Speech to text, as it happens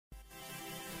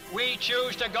We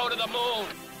choose to go to the moon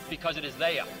because it is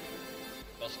there.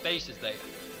 Well, space is there,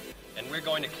 and we're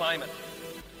going to climb it.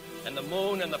 And the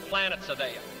moon and the planets are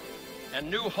there.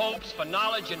 And new hopes for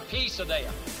knowledge and peace are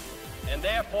there. And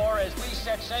therefore, as we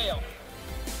set sail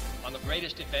on the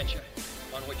greatest adventure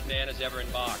on which man has ever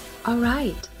embarked. All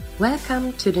right.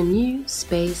 Welcome to the New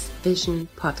Space Vision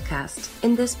podcast.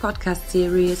 In this podcast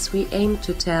series, we aim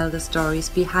to tell the stories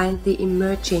behind the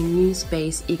emerging new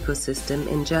space ecosystem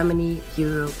in Germany,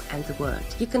 Europe, and the world.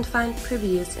 You can find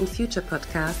previous and future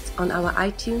podcasts on our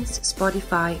iTunes,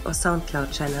 Spotify, or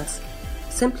SoundCloud channels.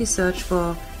 Simply search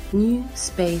for New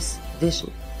Space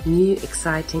Vision. New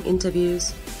exciting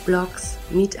interviews, blogs,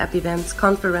 meetup events,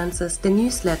 conferences, the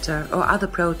newsletter, or other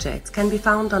projects can be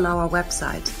found on our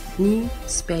website,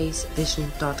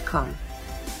 newspacevision.com.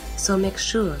 So make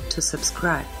sure to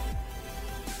subscribe.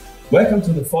 Welcome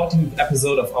to the 14th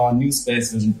episode of our New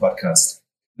Space Vision podcast.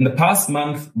 In the past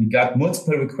month, we got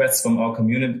multiple requests from our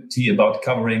community about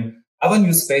covering other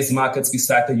new space markets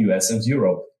beside the US and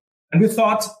Europe. And we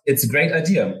thought it's a great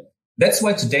idea. That's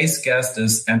why today's guest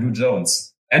is Andrew Jones.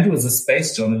 Andrew is a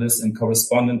space journalist and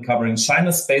correspondent covering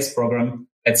China's space program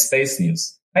at Space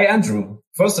News. Hey, Andrew.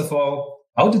 First of all,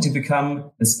 how did you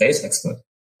become a space expert?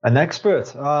 An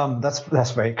expert?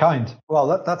 That's very kind.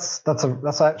 Well, that's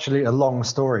actually a long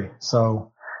story.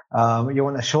 So, you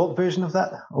want a short version of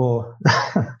that, or?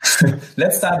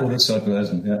 Let's start with a short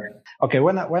version. Yeah. Okay.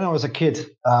 When I was a kid,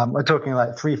 we're talking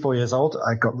like 3-4 years old,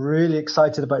 I got really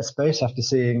excited about space after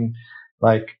seeing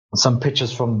like some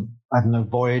pictures from, I don't know,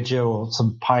 Voyager or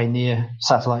some Pioneer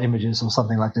satellite images or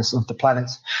something like this of the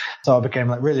planets. So I became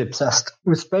like really obsessed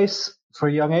with space for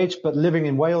a young age, but living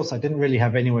in Wales, I didn't really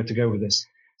have anywhere to go with this.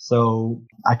 So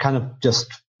I kind of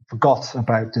just forgot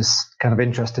about this kind of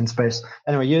interest in space.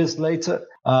 Anyway, years later,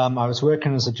 I was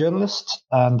working as a journalist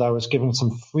and I was given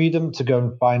some freedom to go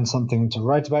and find something to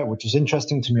write about, which was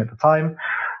interesting to me at the time.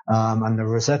 And the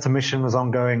Rosetta mission was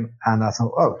ongoing, and I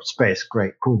thought, oh, space,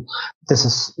 great, cool. This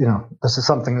is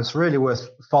something that's really worth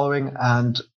following,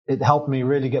 and it helped me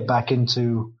really get back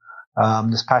into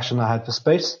this passion I had for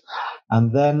space.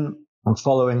 And then,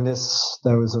 following this,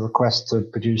 there was a request to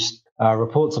produce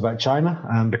reports about China,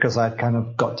 and because I'd kind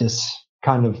of got this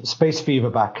kind of space fever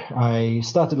back, I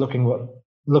started looking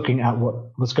at what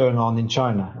was going on in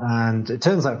China, and it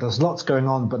turns out there's lots going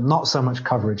on, but not so much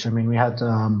coverage. I mean, we had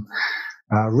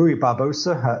Rui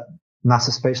Barbosa at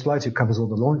NASA Spaceflight, who covers all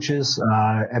the launches.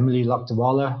 Emily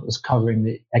Lakdawala was covering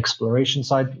the exploration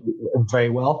side very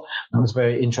well. That was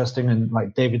very interesting. And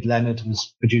like David Leonard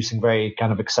was producing very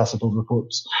kind of accessible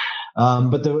reports.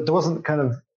 But there wasn't kind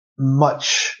of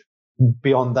much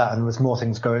beyond that, and there was more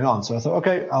things going on. So I thought,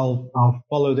 okay, I'll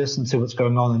follow this and see what's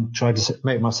going on and try to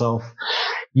make myself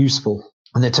useful.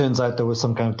 And it turns out there was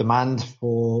some kind of demand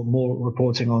for more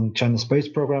reporting on China's space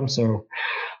program. So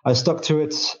I stuck to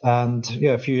it. And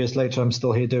yeah, a few years later, I'm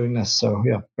still here doing this. So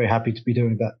yeah, very happy to be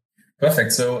doing that.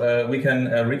 Perfect. So we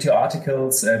can read your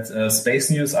articles at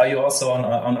Space News. Are you also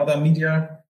on other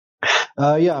media?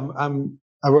 Yeah,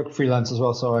 I work freelance as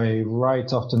well. So I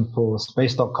write often for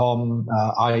space.com,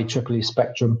 IEEE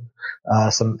Spectrum,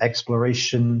 some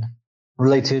exploration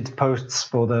related posts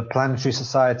for the Planetary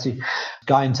Society,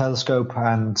 Gaian Telescope,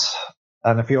 and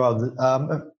a few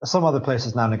other, some other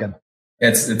places now and again.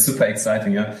 It's super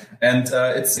exciting, yeah. And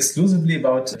it's exclusively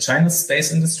about China's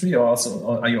space industry, or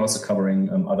are you also covering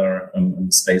other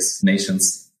space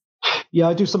nations? Yeah,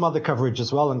 I do some other coverage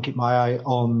as well and keep my eye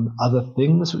on other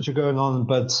things which are going on,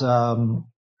 but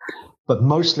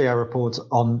mostly I report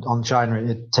on China.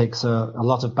 It takes a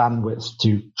lot of bandwidth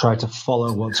to try to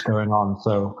follow what's going on.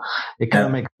 So it kind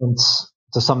of makes sense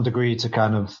to some degree to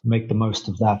kind of make the most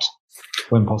of that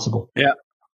when possible. Yeah.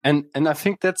 And I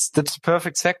think that's a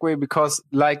perfect segue, because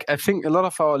like I think a lot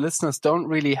of our listeners don't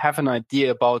really have an idea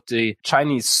about the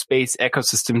Chinese space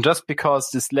ecosystem, just because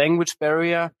this language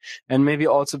barrier, and maybe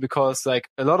also because like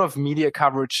a lot of media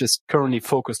coverage is currently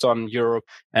focused on Europe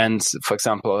and, for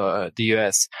example, the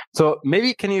US. So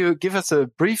maybe can you give us a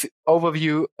brief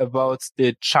overview about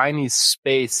the Chinese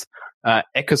space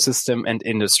ecosystem and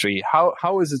industry?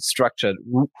 How is it structured?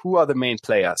 Who are the main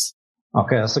players?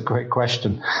 Okay, that's a great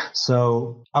question.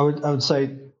 So I would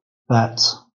say that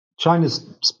China's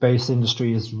space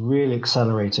industry is really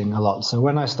accelerating a lot. So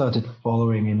when I started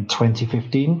following in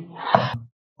 2015,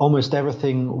 almost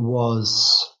everything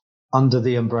was under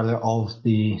the umbrella of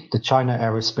the China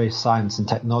Aerospace Science and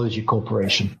Technology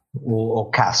Corporation,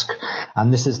 or CASC.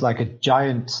 And this is like a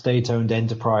giant state-owned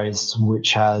enterprise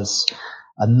which has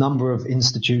a number of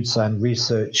institutes and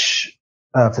research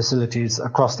facilities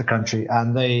across the country,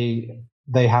 and they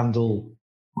handle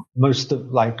most of,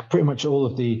 like, pretty much all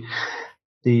of the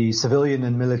the civilian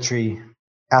and military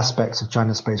aspects of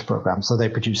China's space program. So they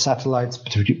produce satellites,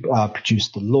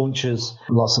 produce the launches,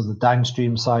 lots of the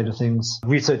downstream side of things,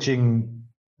 researching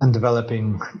and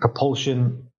developing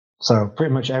propulsion. So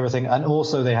pretty much everything. And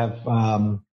also they have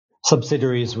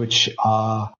subsidiaries which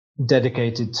are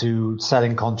dedicated to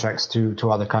selling contracts to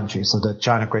other countries. So the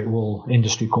China Great Wall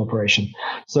Industry Corporation.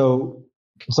 So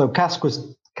CASC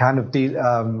was kind of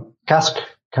CASC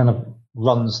kind of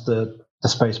runs the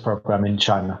space program in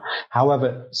China.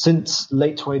 However, since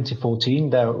late 2014,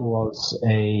 there was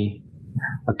a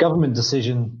government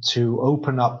decision to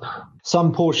open up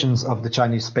some portions of the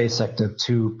Chinese space sector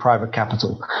to private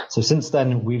capital. So since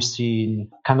then, we've seen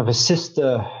kind of a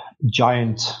sister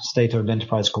giant state-owned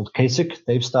enterprise called CASIC.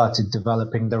 They've started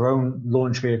developing their own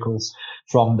launch vehicles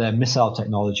from their missile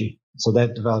technology. So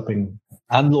they're developing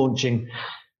and launching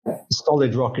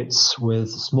solid rockets with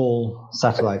small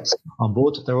satellites on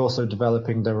board. They're also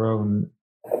developing their own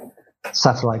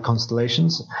satellite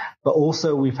constellations. But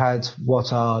also we've had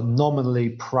what are nominally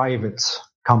private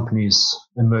companies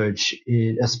emerge,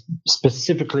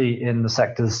 specifically in the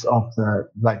sectors of the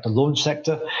launch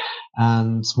sector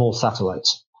and small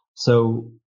satellites.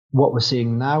 So what we're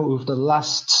seeing now over the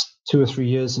last 2 or 3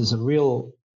 years is a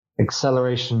real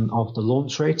acceleration of the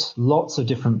launch rate. Lots of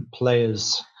different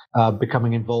players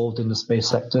becoming involved in the space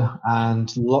sector,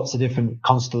 and lots of different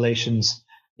constellations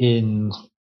in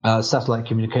satellite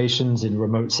communications, in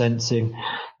remote sensing,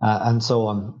 and so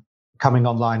on, coming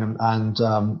online and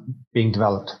being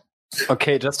developed.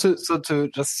 Okay,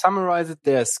 to summarize it,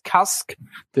 there's CASC,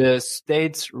 the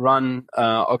state-run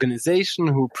organization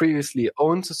who previously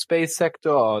owned the space sector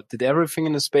or did everything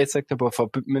in the space sector, both for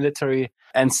military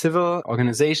and civil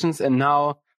organizations. And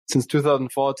now, since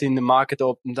 2014, the market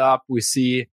opened up. We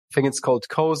see, I think it's called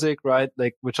COSIC, right?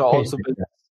 Which are also building,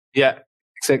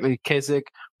 exactly, CASIC,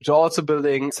 which are also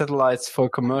building satellites for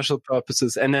commercial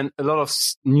purposes, and then a lot of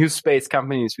new space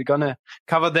companies. We're gonna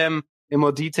cover them in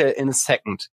more detail in a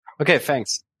second. Okay,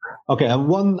 thanks. Okay, and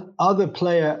one other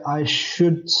player I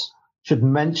should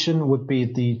mention would be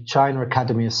the China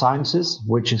Academy of Sciences,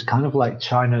 which is kind of like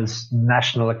China's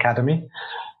national academy.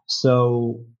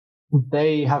 So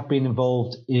they have been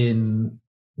involved in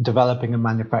developing and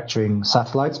manufacturing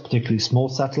satellites, particularly small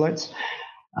satellites.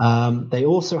 They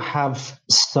also have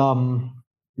some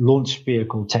launch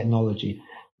vehicle technology.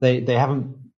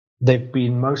 They've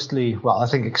been mostly, well, I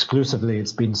think exclusively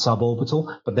it's been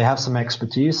suborbital, but they have some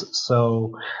expertise.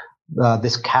 So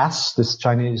this CAS, this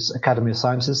Chinese Academy of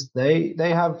Sciences, they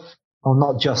have, well,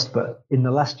 not just, but in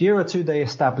the last year or two, they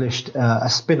established a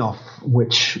spin-off,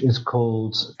 which is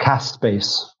called CAS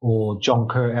Space or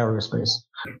Zhongke Aerospace,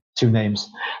 2 names.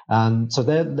 And so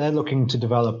they're looking to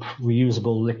develop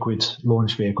reusable liquid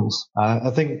launch vehicles. I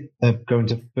think they're going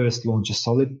to first launch a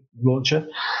solid launcher.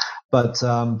 But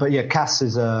yeah, CAS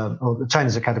is the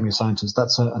Chinese Academy of Sciences.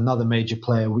 That's another major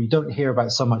player we don't hear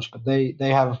about so much, but they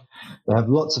have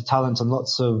lots of talent and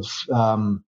lots of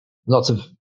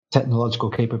technological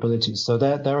capabilities. So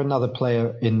they're another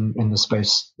player in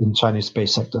Chinese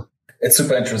space sector. It's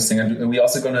super interesting, and we're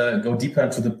also going to go deeper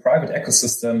into the private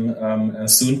ecosystem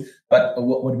soon. But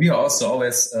what we are also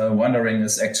always wondering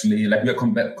is actually, like, we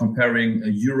are comparing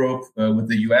Europe with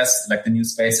the US, like the new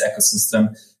space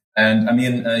ecosystem. And I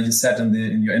mean, you said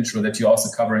in your intro that you're also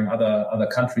covering other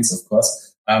countries, of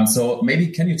course. So maybe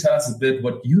can you tell us a bit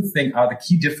what you think are the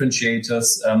key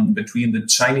differentiators between the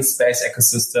Chinese space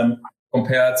ecosystem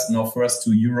compared, first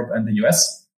to Europe and the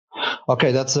US?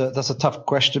 Okay, that's a tough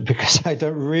question because I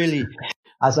don't really,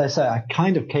 as I said, I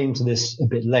kind of came to this a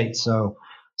bit late. So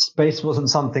space wasn't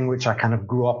something which I kind of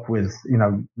grew up with,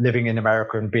 living in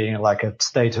America and being like a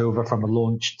state over from a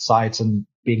launch site and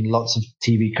being lots of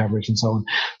TV coverage and so on.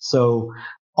 So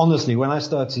honestly, when I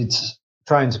started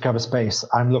trying to cover space,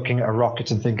 I'm looking at a rocket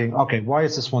and thinking, okay, why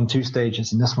is this one 2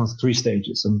 stages and this one's 3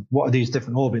 stages? And what are these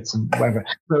different orbits and whatever?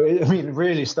 So,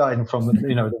 really starting from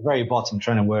the very bottom,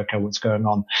 trying to work out what's going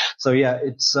on. So yeah,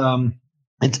 it's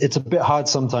a bit hard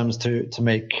sometimes to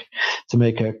make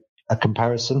a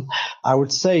comparison. I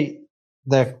would say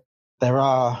there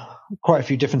are quite a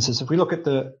few differences. If we look at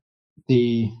the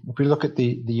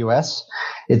US,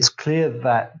 it's clear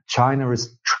that China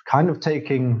is kind of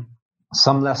taking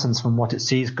some lessons from what it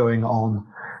sees going on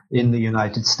in the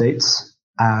United States,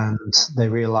 and they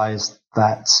realize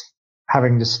that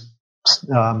having this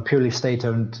purely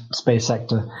state-owned space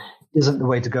sector isn't the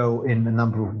way to go in a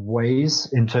number of ways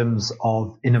in terms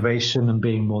of innovation and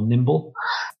being more nimble.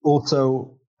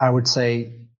 Also, I would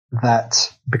say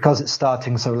that because it's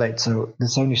starting so late, so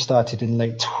it's only started in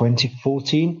late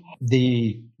 2014,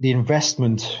 the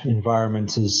investment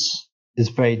environment is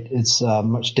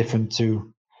much different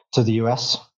to to the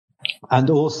US, and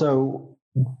also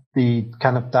the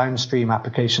kind of downstream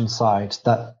application side,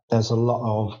 that there's a lot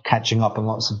of catching up and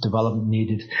lots of development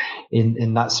needed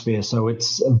in that sphere. So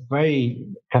it's a very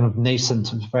kind of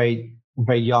nascent, very,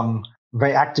 very young,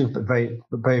 very active, but very,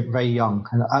 very, very young.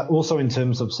 And also in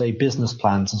terms of, say, business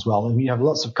plans as well. And you have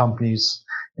lots of companies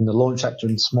in the launch sector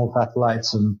and small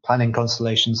satellites and planning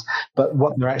constellations, but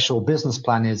what their actual business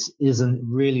plan isn't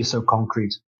really so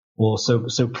concrete or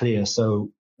so clear.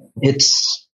 So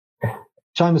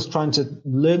China's trying to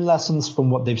learn lessons from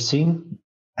what they've seen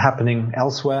happening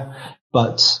elsewhere,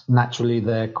 but naturally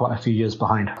they're quite a few years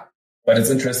behind. But it's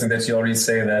interesting that you already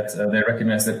say that they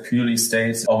recognize that purely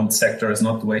state-owned sector is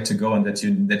not the way to go, and that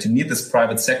you need this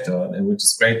private sector, which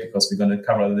is great because we're going to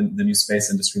cover the new space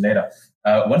industry later.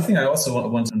 One thing I also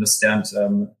want to understand,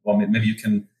 or maybe you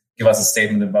can give us a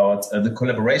statement about the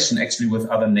collaboration actually with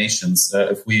other nations,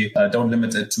 if we don't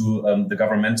limit it to the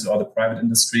government or the private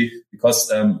industry,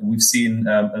 because we've seen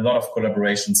a lot of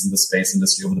collaborations in the space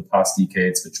industry over the past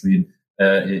decades between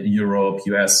Europe,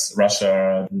 US,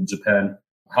 Russia, Japan.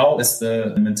 How is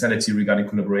the mentality regarding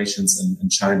collaborations in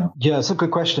China? Yeah, it's a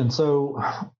good question. So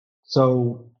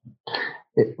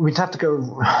we'd have to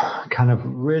go kind of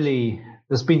really,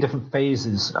 there's been different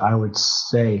phases, I would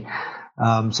say.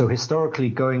 So historically,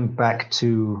 going back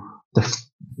to the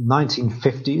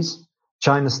 1950s,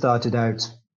 China started out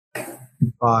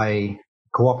by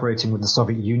cooperating with the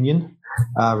Soviet Union,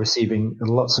 receiving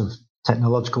lots of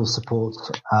technological support,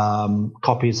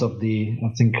 copies of the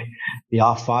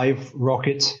R5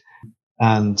 rocket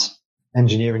and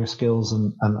engineering skills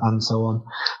and so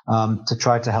on, to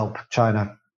try to help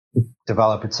China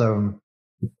develop its own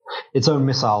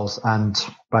missiles and,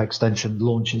 by extension,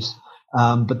 launches.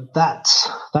 But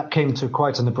that came to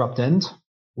quite an abrupt end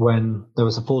when there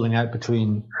was a falling out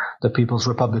between the People's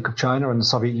Republic of China and the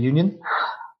Soviet Union.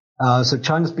 So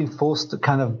China's been forced to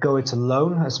kind of go it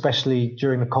alone, especially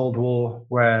during the Cold War,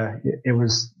 where it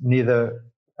was neither,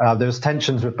 there was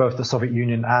tensions with both the Soviet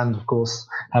Union and, of course,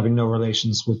 having no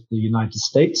relations with the United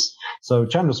States. So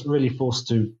China was really forced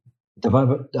to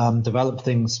develop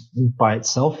things by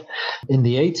itself. In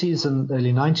the 80s and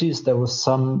early 90s, there was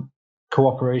some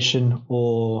cooperation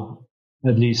or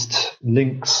at least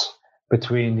links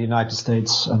between the United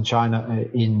States and China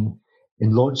in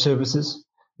launch services.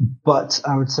 But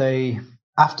I would say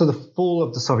after the fall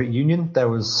of the Soviet Union, there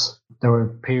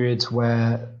were periods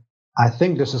where I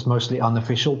think this is mostly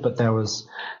unofficial, but there was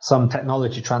some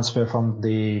technology transfer from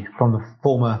the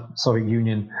former Soviet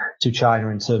Union to China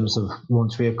in terms of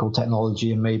launch vehicle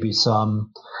technology and maybe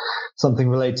something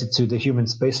related to the human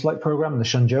spaceflight program, the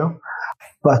Shenzhou.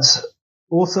 But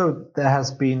also there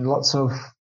has been lots of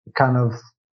kind of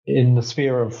in the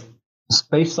sphere of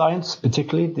space science,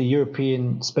 particularly the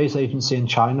European Space Agency and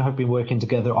China have been working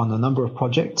together on a number of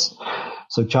projects.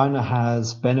 So China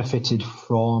has benefited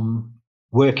from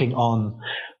working on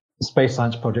space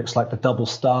science projects like the Double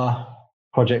Star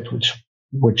project,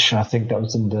 which I think that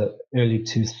was in the early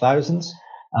 2000s.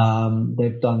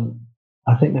 They've done,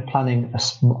 I think they're planning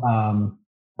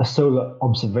a solar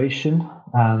observation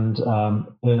and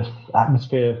Earth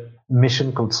atmosphere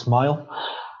mission called SMILE.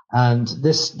 And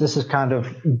this has kind of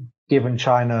given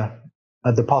China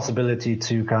the possibility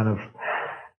to kind of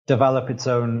develop its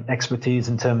own expertise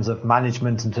in terms of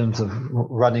management, in terms of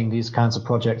running these kinds of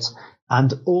projects,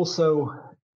 and also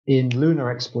in lunar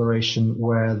exploration,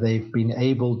 where they've been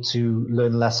able to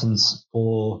learn lessons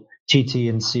for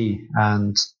TT&C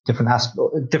and different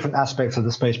aspects of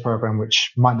the space program,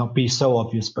 which might not be so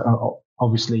obvious, but are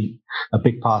obviously a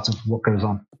big part of what goes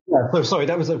on. Yeah, so sorry,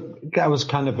 that was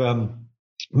kind of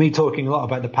me talking a lot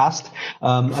about the past.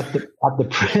 At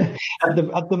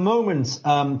the moment,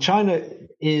 China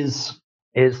is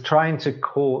trying to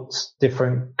court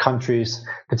different countries,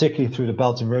 particularly through the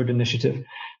Belt and Road Initiative,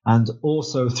 and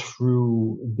also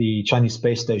through the Chinese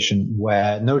space station,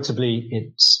 where notably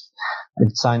it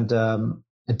signed a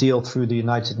deal through the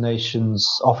United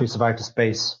Nations Office of Outer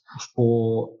Space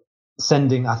for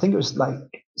sending, I think it was like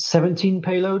 17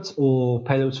 payloads or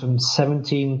payloads from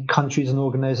 17 countries and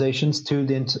organizations to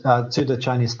the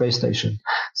Chinese space station.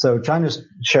 So China's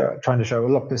trying to show,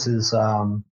 look, this is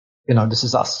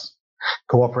us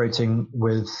cooperating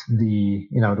with the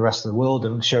rest of the world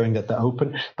and showing that they're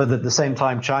open. But at the same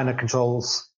time, China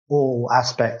controls all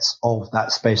aspects of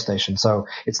that space station. So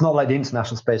it's not like the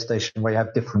International Space Station where you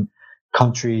have different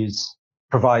countries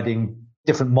providing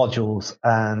different modules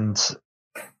and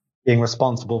being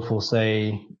responsible for,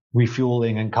 say,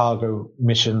 refueling and cargo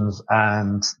missions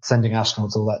and sending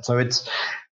astronauts, all that. So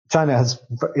China has,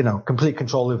 complete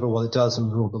control over what it does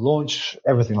and all the launch,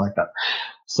 everything like that.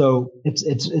 So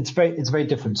it's very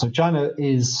different. So China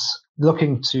is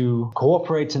looking to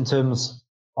cooperate in terms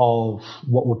of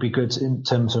what would be good in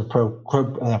terms of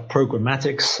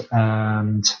programmatics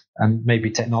and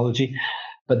maybe technology,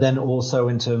 but then also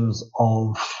in terms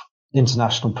of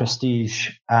international prestige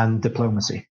and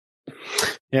diplomacy.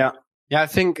 Yeah. Yeah, I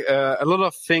think a lot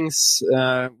of things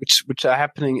which are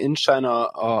happening in China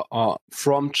or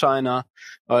from China,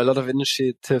 or a lot of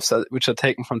initiatives which are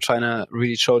taken from China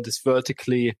really show this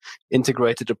vertically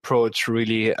integrated approach,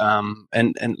 really,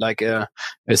 and like a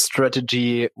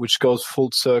strategy which goes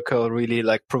full circle, really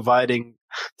like providing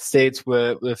states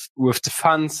with the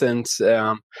funds and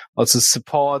also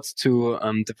support to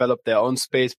develop their own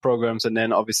space programs, and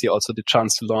then obviously also the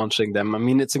chance to launching them. I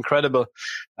mean, it's incredible,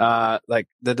 like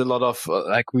that a lot of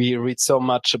like we read so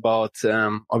much about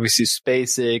obviously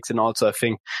SpaceX, and also I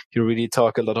think you really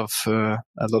talk a lot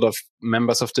of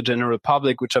members of the general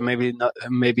public which are maybe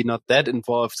not that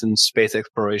involved in space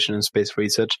exploration and space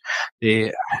research.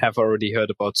 They have already heard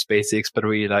about SpaceX, but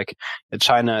really like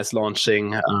China is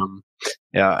launching.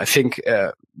 I think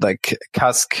like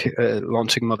CASC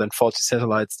launching more than 40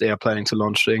 satellites. They are planning to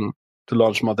launch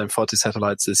more than 40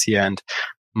 satellites this year, and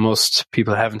most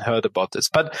people haven't heard about this.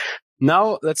 But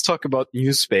now let's talk about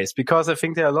new space, because I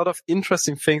think there are a lot of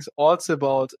interesting things also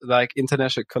about like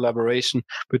international collaboration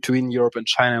between Europe and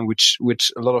China, which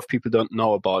a lot of people don't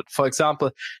know about. For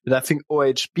example, that I think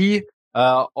OHB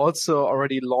also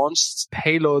already launched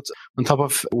payloads on top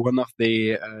of one of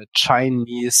the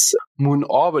Chinese moon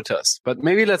orbiters. But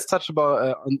maybe let's touch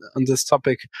about on this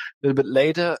topic a little bit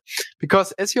later,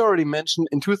 because as you already mentioned,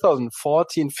 in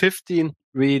 2014-15,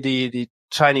 really the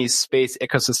Chinese space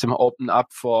ecosystem opened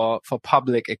up for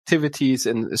public activities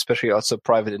and especially also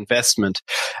private investment.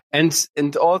 And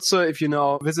also, if you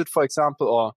now visit, for example,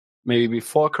 or maybe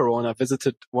before Corona,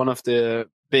 visited one of the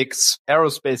big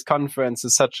aerospace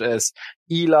conferences such as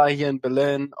ELA here in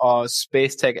Berlin or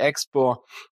Space Tech Expo,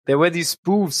 there were these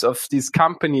booths of these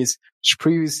companies which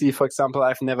previously, for example,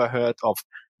 I've never heard of.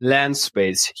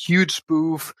 Landspace, huge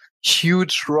booth,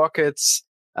 huge rockets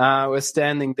were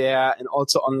standing there, and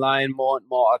also online more and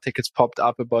more articles popped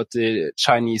up about the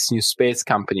Chinese new space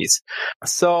companies.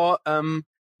 So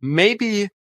maybe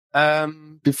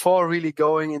before really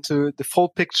going into the full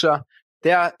picture,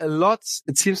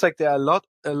 it seems like there are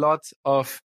a lot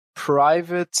of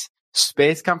private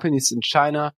space companies in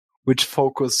China which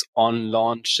focus on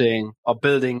launching or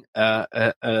building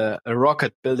a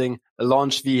rocket, building a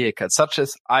launch vehicle, such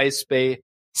as iSpace,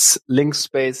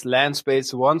 LinkSpace,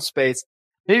 Landspace, OneSpace.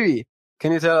 Maybe,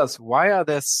 can you tell us, why are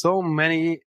there so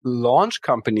many launch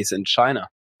companies in China?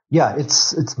 Yeah,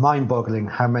 it's mind-boggling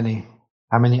how many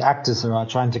actors there are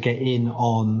trying to get in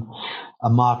on a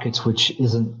market which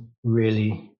isn't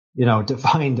really,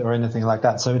 defined or anything like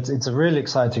that. So it's a really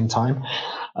exciting time.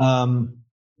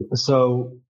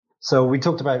 So we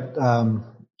talked about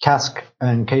CASC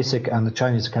and CASIC and the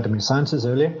Chinese Academy of Sciences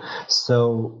earlier.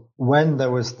 So when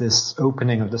there was this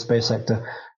opening of the space sector,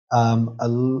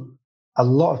 a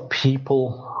lot of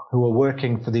people who were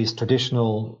working for these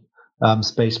traditional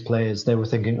space players, they were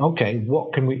thinking, okay,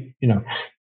 what can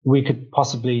we could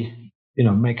possibly,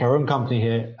 make our own company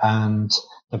here and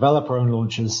develop our own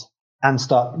launches and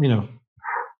start,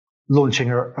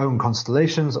 launching our own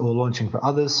constellations or launching for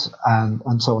others and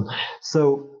so on.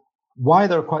 So why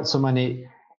there are quite so many,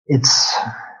 it's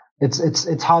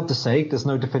hard to say. There's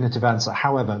no definitive answer.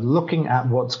 However, looking at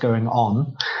what's going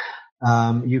on,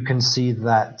 you can see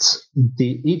that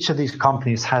each of these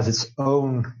companies has its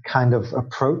own kind of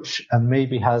approach and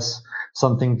maybe has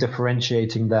something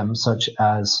differentiating them, such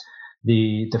as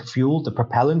the fuel, the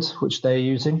propellant which they're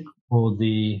using, or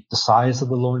the size of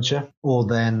the launcher, or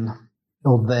then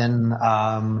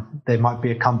there might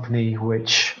be a company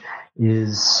which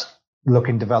is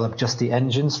looking to develop just the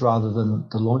engines rather than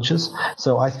the launchers.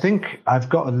 So I think I've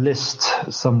got a list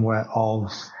somewhere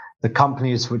of the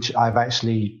companies which I've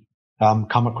actually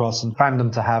come across and found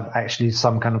them to have actually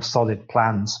some kind of solid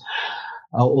plans,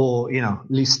 or at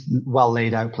least well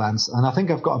laid out plans. And I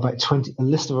think I've got a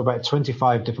list of about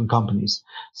 25 different companies.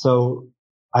 So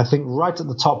I think right at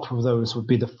the top of those would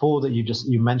be the four that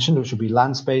you mentioned, which would be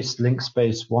Landspace,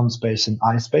 LinkSpace, OneSpace, and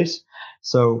iSpace.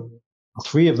 So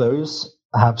 3 of those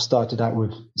have started out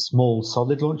with small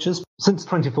solid launches. Since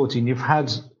 2014, you've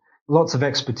had lots of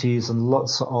expertise and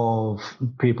lots of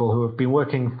people who have been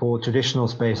working for traditional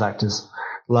space actors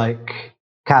like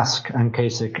CASC and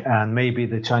CASIC and maybe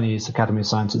the Chinese Academy of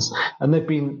Sciences. And they've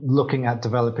been looking at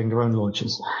developing their own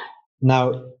launches.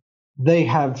 Now, they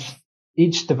have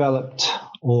each developed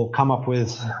or come up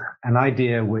with an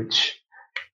idea which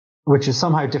is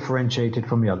somehow differentiated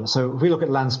from the other. So if we look at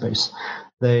Landspace,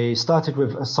 They started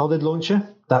with a solid launcher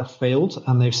that failed,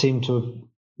 and they've seemed to have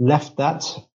left that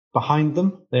behind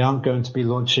them. They aren't going to be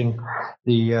launching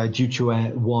the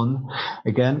Juche 1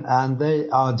 again, and they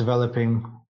are developing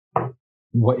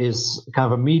what is kind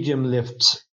of a medium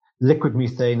lift liquid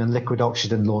methane and liquid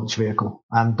oxygen launch vehicle.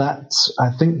 And that's,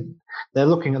 I think they're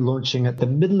looking at launching at the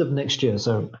middle of next year.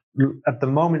 So at the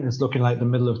moment, it's looking like the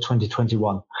middle of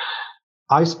 2021.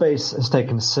 iSpace has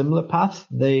taken a similar path.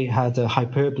 They had a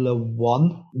Hyperbola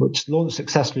 1, which launched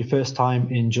successfully first time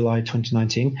in July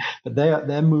 2019, but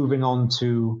they're moving on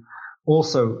to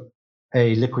also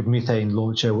a liquid methane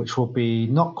launcher, which will be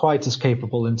not quite as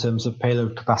capable in terms of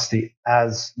payload capacity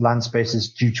as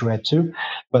Landspace's Juche 2,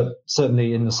 but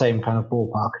certainly in the same kind of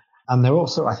ballpark. And they're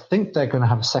also, I think they're going to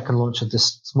have a second launch of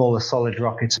this smaller solid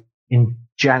rocket in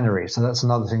January. So that's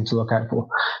another thing to look out for.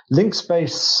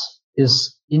 LinkSpace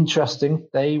is interesting.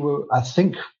 They were, I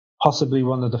think, possibly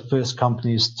one of the first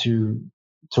companies to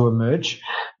emerge,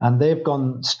 and they've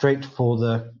gone straight for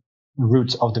the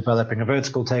route of developing a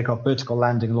vertical takeoff, vertical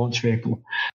landing launch vehicle.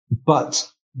 But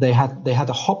they had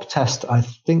a hop test, I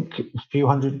think, a few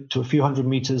hundred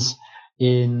meters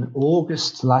in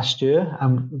August last year,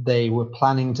 and they were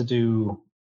planning to do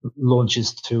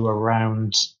launches to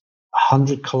around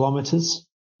 100 kilometers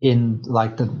in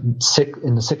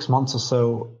the 6 months or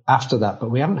so after that. But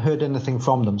we haven't heard anything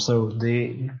from them. So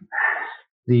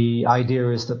the idea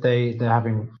is that they're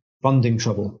having funding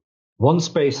trouble.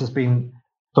 OneSpace has been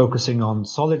focusing on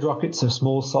solid rockets, so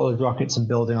small solid rockets, and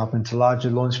building up into larger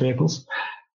launch vehicles.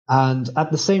 And at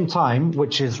the same time,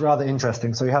 which is rather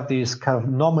interesting, so you have these kind of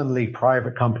nominally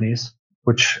private companies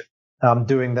which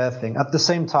doing their thing. At the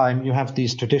same time, you have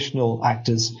these traditional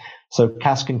actors. So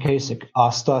CASC and CASIC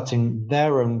are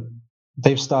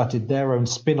they've started their own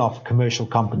spin-off commercial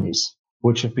companies,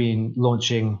 which have been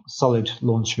launching solid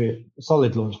launch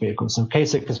vehicles. So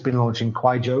CASIC has been launching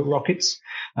Kuaizhou rockets.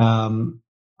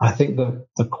 I think the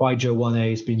Kuaizhou 1A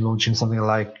has been launching something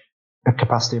like a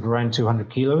capacity of around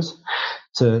 200 kilos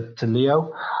to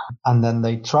LEO. And then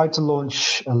they tried to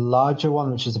launch a larger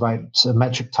one, which is about a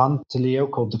metric ton to LEO,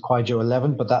 called the Kuaizhou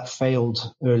 11, but that failed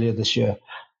earlier this year.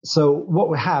 So what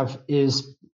we have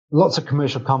is lots of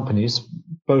commercial companies,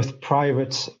 both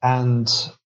private and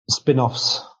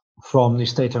spin-offs from the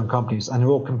state-owned companies, and they're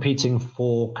all competing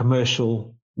for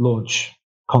commercial launch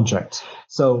contracts.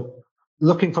 So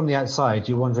looking from the outside,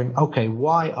 you're wondering, okay,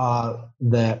 why are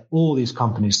there all these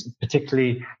companies,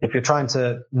 particularly if you're trying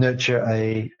to nurture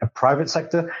a private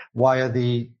sector, why are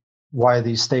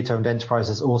these state-owned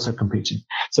enterprises also competing?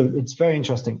 So it's very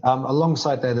interesting.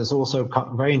 Alongside there's also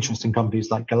very interesting companies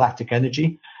like Galactic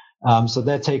Energy. So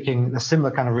they're taking a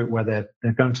similar kind of route where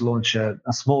they're going to launch a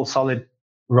small solid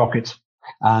rocket,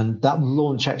 and that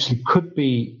launch actually could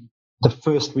be the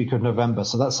first week of November.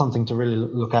 So that's something to really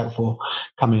look out for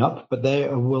coming up. But they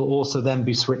will also then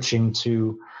be switching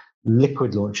to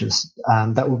liquid launches,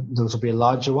 and those will be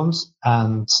larger ones.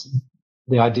 And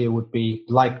the idea would be,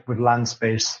 like with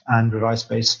Landspace and with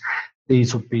iSpace,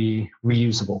 these would be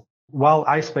reusable. While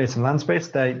iSpace and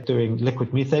Landspace, they're doing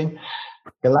liquid methane.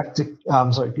 Galactic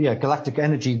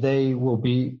Energy, they will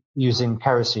be using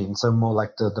kerosene, so more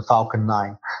like the Falcon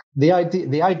 9. The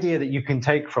idea that you can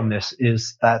take from this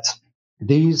is that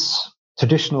these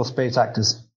traditional space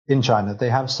actors in China, they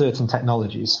have certain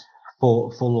technologies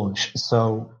for launch.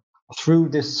 So through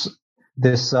this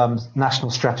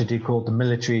national strategy called the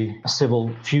military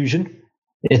civil fusion,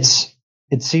 it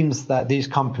seems that these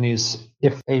companies,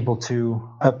 if able to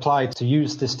apply to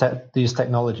use these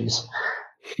technologies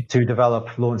to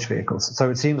develop launch vehicles.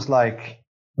 So it seems like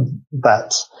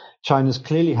that China's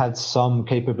clearly had some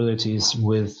capabilities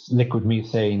with liquid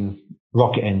methane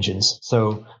rocket engines.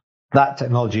 So that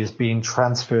technology is being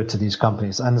transferred to these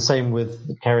companies. And the same with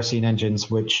the kerosene engines,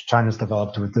 which China's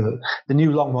developed with the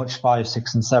new Long March 5,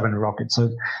 6, and 7 rockets. So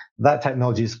that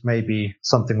technology is maybe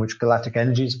something which Galactic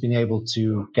Energy has been able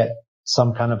to get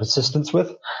some kind of assistance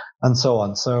with, and so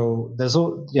on. So there's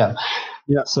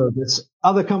So there's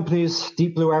other companies.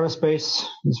 Deep Blue Aerospace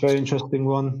is a very interesting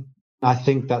one. I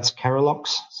think that's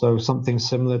Kerolox, so something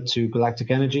similar to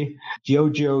Galactic Energy.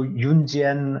 Jiuzhou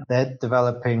Yunjian, they're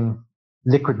developing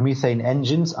liquid methane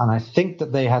engines, and I think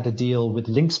that they had a deal with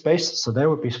LinkSpace, so they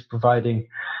would be providing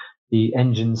the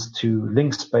engines to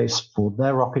LinkSpace for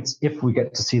their rockets if we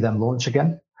get to see them launch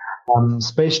again.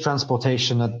 Space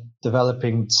Transportation are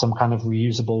developing some kind of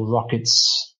reusable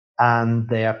rockets, and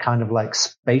they are kind of like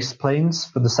space planes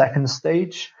for the second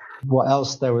stage. What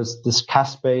else? There was this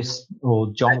Caspace or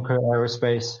Jonker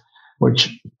Aerospace.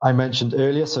 which I mentioned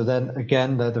earlier. So then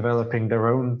again, they're developing their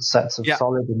own sets of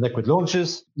solid and liquid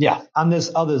launchers. Yeah. And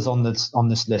there's others on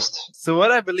this list. So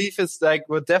what I believe is like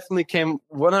what definitely came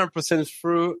 100%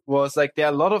 through was like there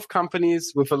are a lot of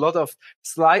companies with a lot of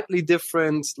slightly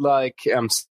different like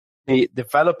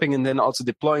developing and then also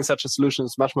deploying such a solution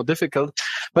is much more difficult.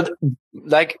 But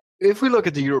like if we look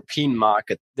at the European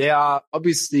market, there are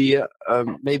obviously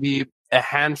maybe a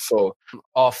handful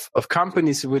of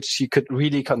companies which you could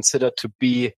really consider to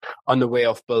be on the way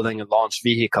of building a launch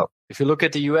vehicle. If you look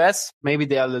at the US, maybe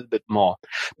they are a little bit more.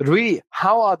 But really,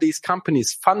 how are these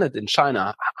companies funded in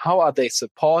China? How are they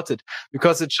supported?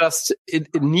 Because it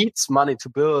needs money to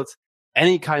build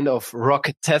any kind of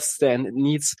rocket test stand. It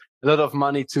needs a lot of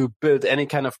money to build any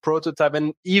kind of prototype,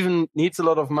 and even needs a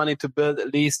lot of money to build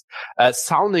at least a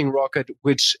sounding rocket,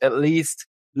 which at least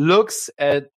looks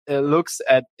at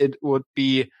it would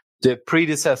be the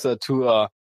predecessor to a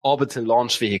orbital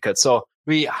launch vehicle. So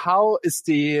how is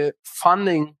the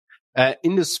funding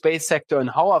in the space sector, and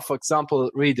how are, for example,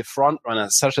 really the front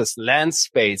runners such as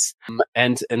Landspace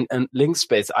and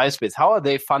LinkSpace, iSpace, how are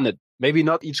they funded? Maybe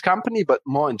not each company, but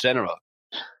more in general.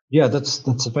 Yeah,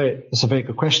 that's a very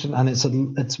good question, and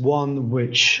it's one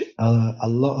which a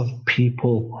lot of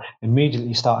people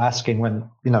immediately start asking when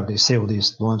they see all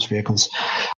these launch vehicles.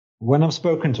 When I've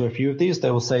spoken to a few of these,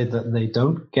 they will say that they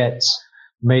don't get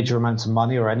major amounts of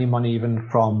money or any money even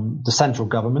from the central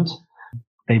government.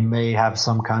 They may have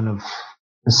some kind of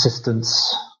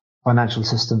financial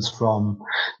assistance from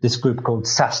this group called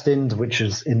SASTIND, which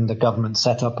is in the government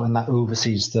setup and that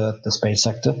oversees the space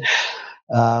sector.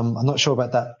 I'm not sure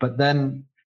about that, but then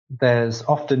there's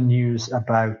often news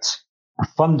about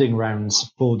funding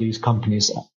rounds for these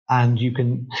companies, and you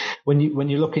can, when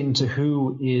you look into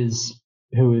who is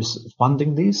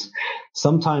funding these,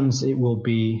 sometimes it will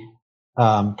be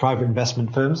private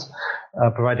investment firms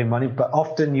providing money, but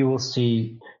often you'll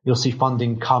see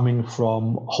funding coming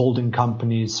from holding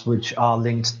companies which are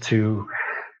linked to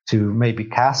maybe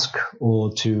CASC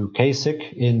or to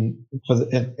KSIC. In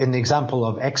the example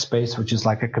of X-Space, which is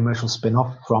like a commercial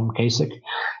spin-off from KSIC,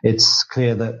 it's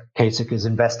clear that KSIC is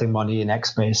investing money in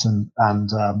X-Space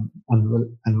and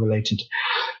related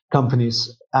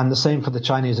companies. And the same for the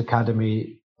Chinese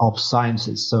Academy of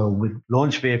Sciences. So with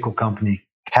launch vehicle company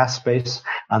CASSpace,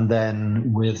 and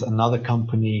then with another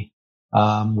company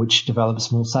which develops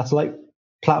small satellite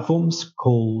platforms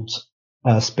called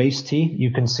Space-T,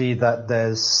 you can see that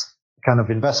there's kind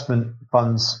of investment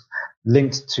funds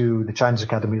linked to the Chinese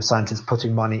Academy of Sciences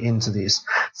putting money into these.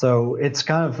 So it's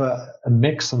kind of a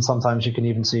mix, and sometimes you can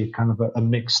even see kind of a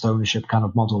mixed ownership kind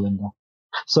of model in there.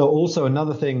 So also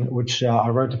another thing which I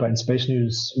wrote about in Space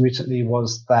News recently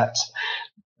was that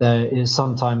there is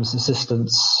sometimes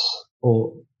assistance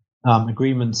or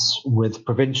agreements with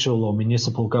provincial or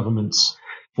municipal governments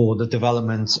for the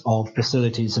development of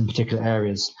facilities in particular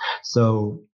areas.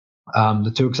 So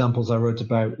the two examples I wrote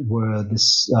about were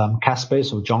this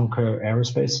CASSpace or Jonker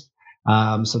Aerospace.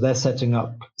 So they're setting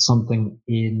up something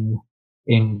in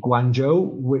Guangzhou,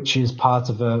 which is part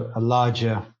of a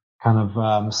larger kind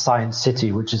of science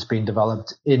city, which has been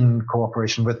developed in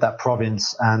cooperation with that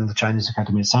province and the Chinese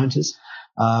Academy of Sciences.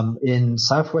 In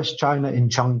southwest China, in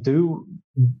Chengdu,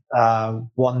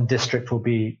 one district will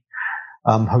be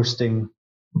hosting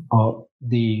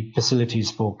the facilities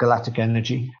for galactic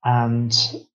energy. And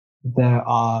there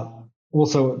are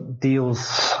also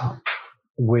deals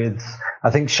with, I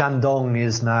think Shandong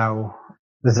is now,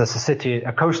 there's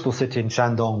a coastal city in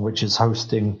Shandong, which is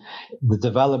hosting the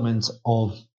development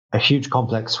of a huge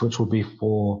complex, which will be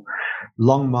for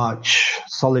Long March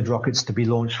solid rockets to be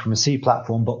launched from a sea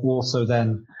platform, but also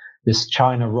then this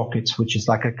China rockets, which is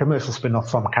like a commercial spin-off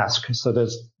from CASC. So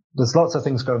there's lots of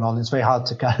things going on. It's very hard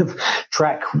to kind of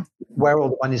track where all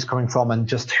the money is coming from and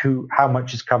just how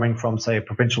much is coming from, say, a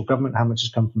provincial government, how much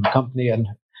is coming from the company, and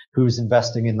who's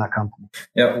investing in that company.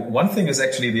 Yeah, one thing is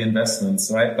actually the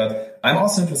investments, right? But I'm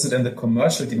also interested in the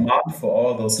commercial demand for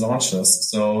all those launches.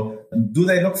 So do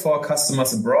they look for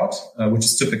customers abroad, which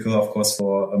is typical, of course,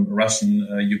 for Russian,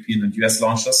 European and US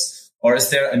launches? Or is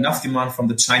there enough demand from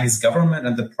the Chinese government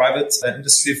and the private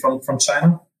industry from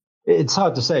China? It's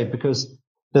hard to say because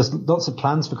there's lots of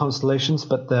plans for constellations,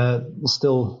 but they're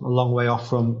still a long way off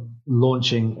from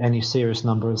launching any serious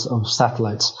numbers of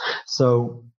satellites.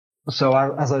 So as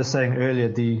I was saying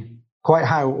earlier, quite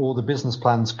how all the business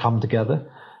plans come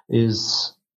together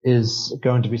is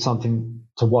going to be something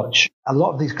to watch. A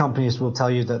lot of these companies will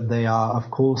tell you that they are, of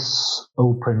course,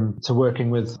 open to working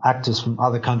with actors from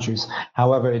other countries.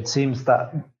 However, it seems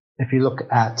that if you look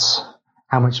at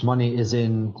how much money is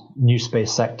in new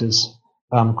space sectors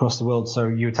across the world, so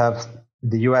you'd have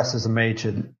the US as a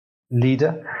major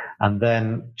leader, and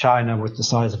then China with the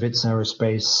size of its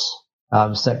aerospace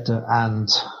sector and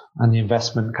the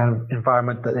investment kind of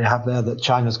environment that they have there, that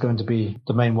China's going to be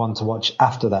the main one to watch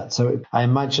after that. So I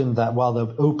imagine that while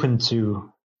they're open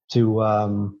to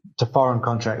foreign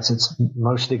contracts, it's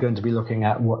mostly going to be looking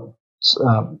at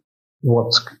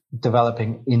what's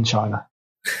developing in China.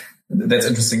 That's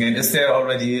interesting. And is there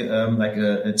already like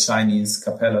a Chinese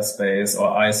Capella Space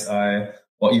or ISI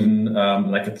or even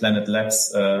like a Planet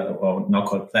Labs or now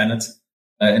called Planet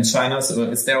in China? So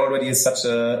is there already such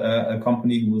a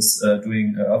company who's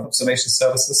doing Earth observation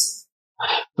services?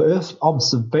 For Earth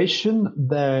observation,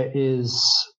 there is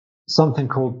something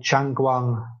called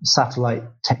Changguang Satellite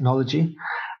Technology,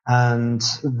 and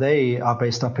they are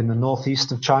based up in the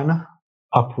northeast of China,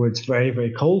 upwards very,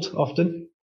 very cold often.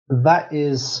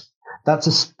 That's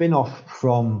a spin-off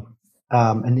from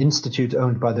an institute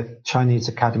owned by the Chinese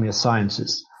Academy of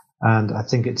Sciences. And I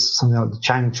think it's something like the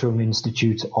Changchun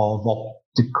Institute of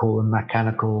Optical and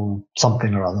Mechanical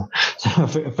something or other. So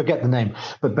I forget the name.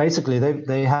 But basically,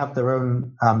 they have their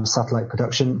own satellite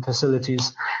production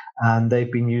facilities, and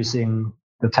they've been using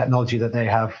the technology that they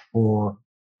have for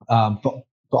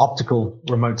optical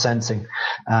remote sensing.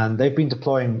 And they've been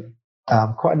deploying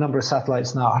quite a number of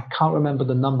satellites now. I can't remember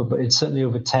the number, but it's certainly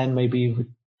over 10, maybe over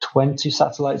 20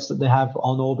 satellites that they have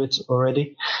on orbit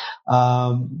already.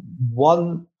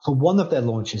 For one of their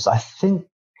launches, I think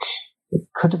it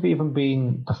could have even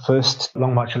been the first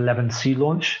Long March 11C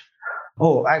launch.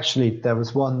 Oh, actually, there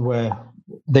was one where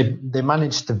they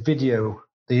managed to video.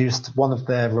 They used one of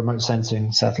their remote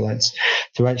sensing satellites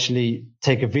to actually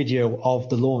take a video of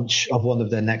the launch of one of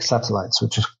their next satellites,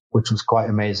 which was quite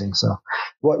amazing. So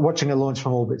watching a launch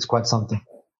from orbit is quite something.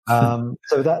 So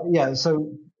they're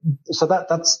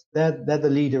the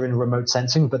leader in remote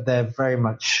sensing, but they're very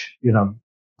much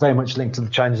linked to the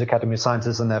Chinese Academy of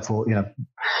Sciences, and therefore,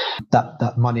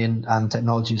 that money and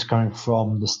technology is coming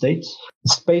from the States.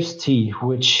 Space-T,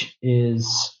 which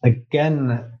is,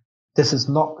 again, this is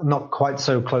not quite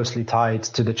so closely tied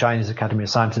to the Chinese Academy of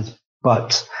Sciences,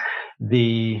 but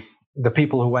the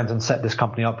people who went and set this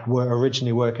company up were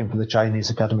originally working for the Chinese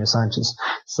Academy of Sciences.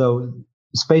 So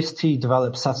Space-T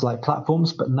developed satellite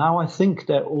platforms, but now I think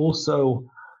they're also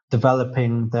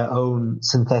developing their own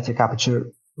synthetic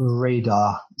aperture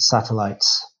radar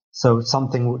satellites. So it's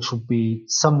something which would be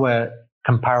somewhere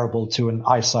comparable to an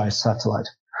ISI satellite.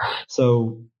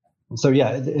 So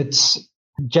yeah, it's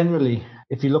generally,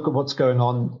 if you look at what's going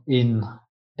on in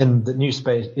the new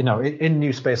space, in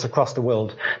new space across the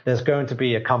world, there's going to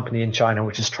be a company in China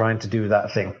which is trying to do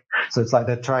that thing. So it's like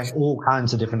they're trying all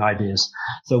kinds of different ideas.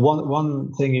 So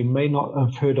one thing you may not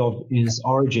have heard of is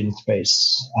Origin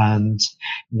Space, and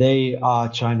they are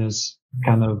China's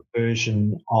kind of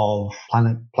version of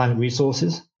Planet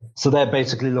Resources. So they're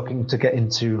basically looking to get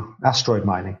into asteroid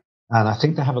mining. And I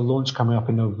think they have a launch coming up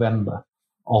in November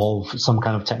of some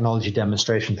kind of technology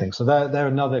demonstration thing. So they're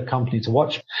another company to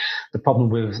watch. The problem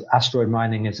with asteroid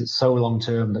mining is it's so long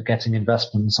term that getting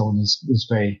investment and so on is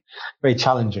very, very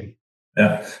challenging.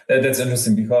 Yeah, that's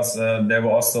interesting because there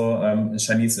were also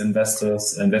Chinese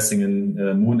investors investing in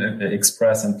Moon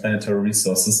Express and Planetary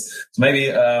Resources. So maybe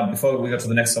before we go to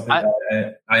the next topic,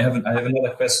 I have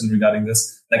another question regarding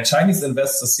this. Like Chinese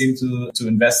investors seem to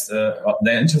invest,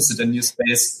 they're interested in new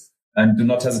space and do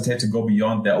not hesitate to go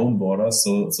beyond their own borders.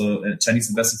 So Chinese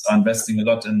investors are investing a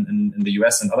lot in the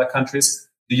US and other countries.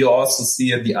 Do you also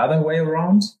see it the other way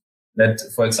around? That,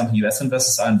 for example, US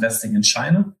investors are investing in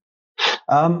China?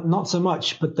 Not so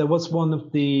much, but there was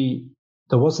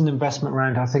an investment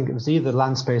round. I think it was either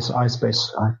Landspace or iSpace.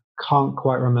 I can't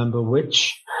quite remember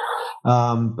which,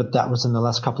 but that was in the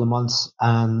last couple of months.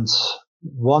 And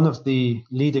one of the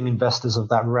leading investors of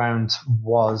that round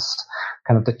was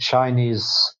kind of the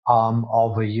Chinese arm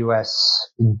of a US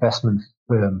investment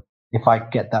firm, if I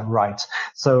get that right.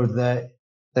 So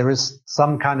there is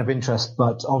some kind of interest,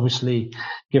 but obviously,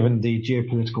 given the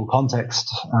geopolitical context,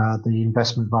 the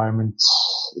investment environment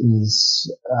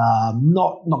is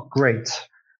not great,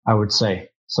 I would say.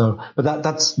 So, but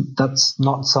that's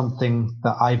not something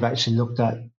that I've actually looked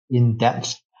at in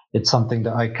depth. It's something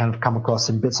that I kind of come across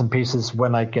in bits and pieces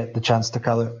when I get the chance to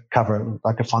cover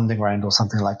like a funding round or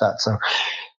something like that. So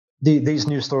these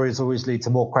news stories always lead to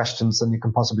more questions than you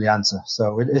can possibly answer.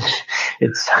 So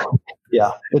it's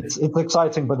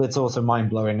exciting, but it's also mind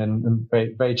blowing and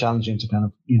very, very challenging to kind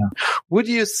of, Would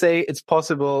you say it's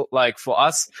possible, like for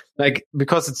us, like,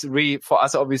 because it's really for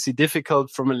us obviously difficult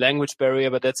from a language barrier,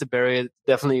 but that's a barrier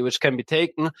definitely which can be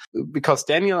taken, because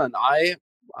Daniel and I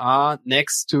are,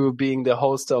 next to being the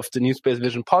host of the New Space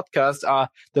Vision podcast, are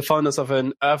the founders of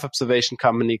an Earth observation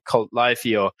company called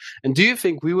LiveEO. And do you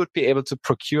think we would be able to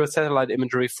procure satellite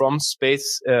imagery from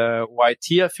Space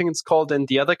YT, I think it's called, and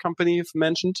the other company you've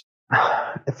mentioned?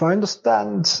 If I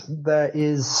understand, there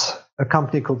is a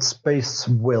company called Space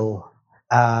Will,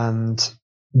 and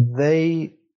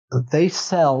they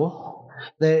sell.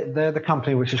 They're the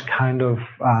company which is kind of,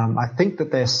 I think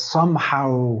that they're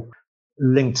somehow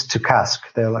linked to CASC.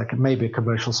 They're like maybe a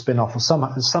commercial spin-off, or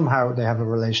somehow they have a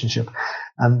relationship.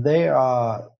 And they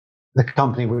are the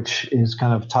company which is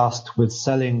kind of tasked with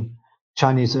selling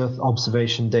Chinese Earth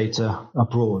observation data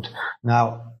abroad.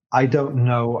 Now, I don't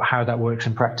know how that works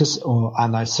in practice,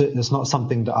 and it's not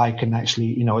something that I can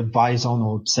actually, advise on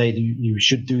or say that you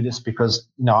should do this, because,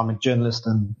 I'm a journalist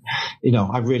and,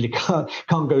 I really can't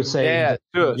go saying.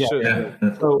 Sure.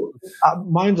 So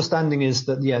my understanding is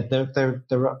that,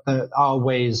 there are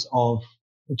ways of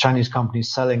Chinese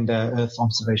companies selling their Earth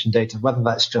observation data, whether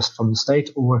that's just from the state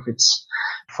or if it's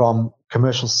from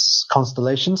commercial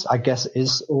constellations. I guess it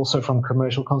is also from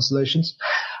commercial constellations.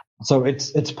 So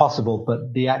it's possible,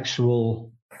 but the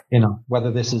actual,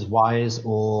 whether this is wise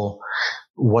or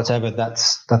whatever,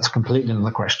 that's completely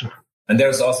another question. And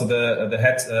there's also the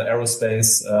Head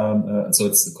Aerospace, so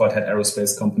it's called Head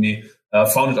Aerospace company,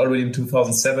 founded already in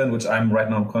 2007, which I'm right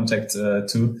now in contact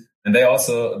to. And they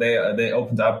also they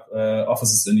opened up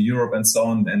offices in Europe and so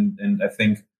on. And I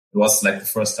think it was like the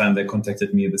first time they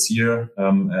contacted me this year.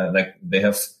 Like they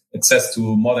have access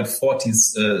to more than 40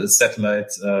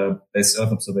 satellite-based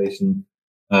Earth observation,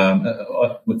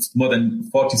 with more than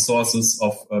 40 sources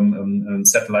of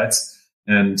satellites.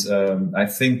 And I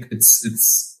think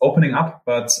it's opening up,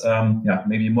 but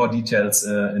maybe more details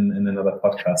in another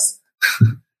podcast.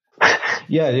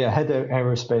 Head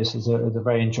Aerospace is a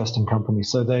very interesting company.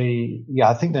 So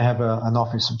I think they have an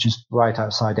office which is right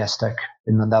outside ESTEC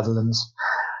in the Netherlands.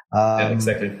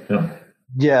 Exactly.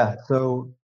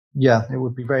 So it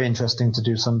would be very interesting to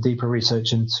do some deeper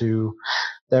research into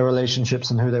their relationships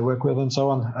and who they work with and so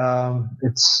on.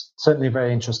 It's certainly a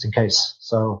very interesting case.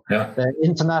 So they're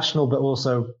international, but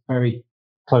also very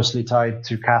closely tied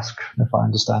to CASC, if I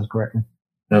understand correctly.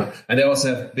 Yeah. And they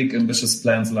also have big ambitious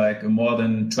plans, like more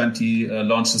than 20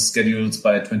 launches scheduled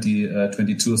by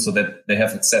 2022, so that they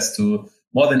have access to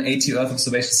more than 80 Earth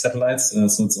observation satellites.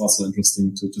 So it's also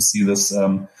interesting to see this.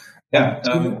 Sorry,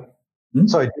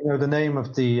 do you know the name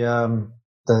of the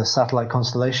satellite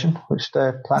constellation which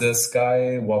they're planning? The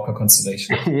Skywalker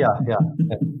constellation. Yeah.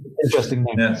 Interesting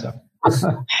name. Yeah.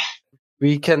 So.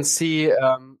 We can see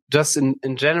just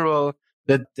in general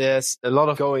that there's a lot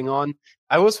of going on.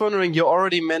 I was wondering, you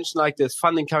already mentioned like there's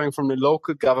funding coming from the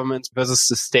local government versus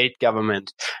the state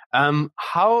government.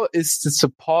 How is the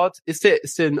support? Is there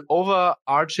an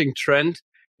overarching trend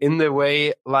in the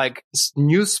way like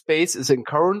new space is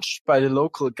encouraged by the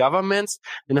local governments,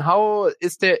 and how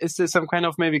is there some kind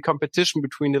of maybe competition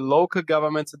between the local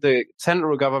governments and the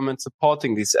central government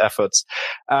supporting these efforts?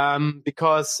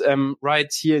 Because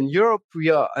right here in Europe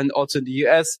we are, and also in the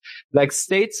US, like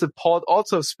state support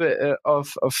also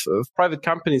of private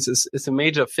companies is a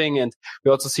major thing, and we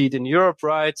also see it in Europe,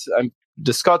 right?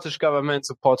 The Scottish government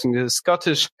supporting the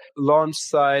Scottish launch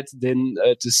site. Then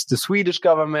the Swedish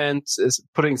government is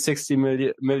putting 60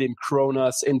 million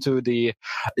kronas into the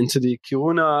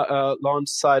Kiruna launch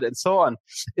site, and so on.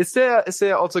 Is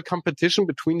there also competition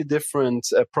between the different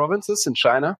provinces in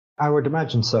China? I would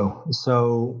imagine so.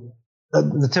 So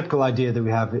the typical idea that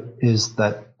we have is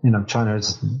that China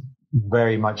is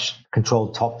very much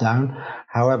controlled top down.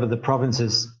 However, the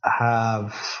provinces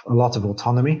have a lot of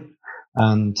autonomy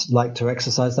and like to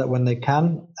exercise that when they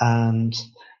can. And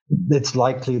it's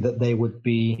likely that they would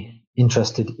be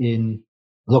interested in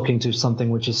looking to something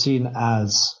which is seen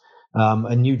as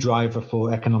a new driver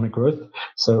for economic growth.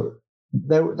 So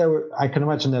I can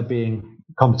imagine there being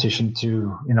competition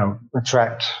to,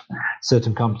 attract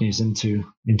certain companies into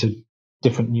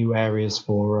different new areas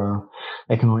for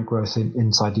economic growth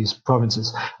inside these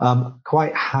provinces.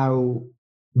 Quite how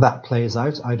that plays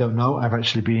out, I don't know. I've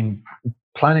actually been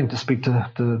planning to speak to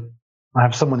I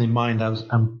have someone in mind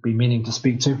I'm meaning to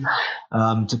speak to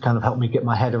kind of help me get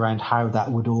my head around how that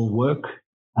would all work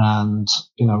and,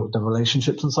 the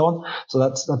relationships and so on. So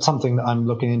that's something that I'm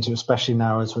looking into, especially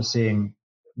now as we're seeing,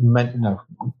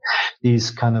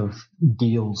 these kind of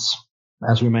deals,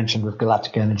 as we mentioned, with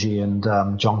Galactic Energy and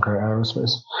Jonker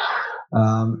Aerospace.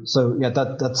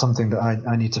 That's something that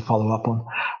I need to follow up on.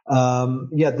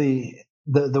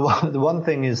 The one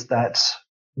thing is that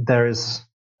there is,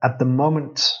 at the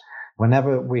moment,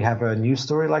 whenever we have a news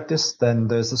story like this, then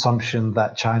there's assumption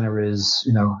that China is,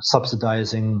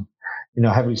 subsidizing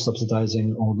heavily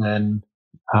subsidizing or then,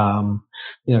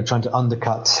 trying to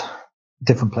undercut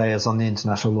different players on the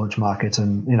international launch market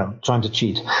and, trying to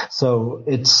cheat. So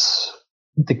it's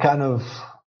the kind of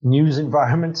news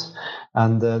environment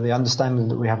and the understanding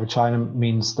that we have with China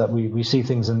means that we see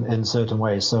things in certain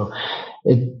ways. So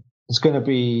it'll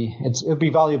be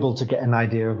valuable to get an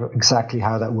idea of exactly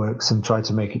how that works and try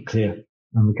to make it clear.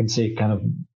 And we can see kind of,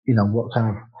 what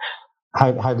kind of,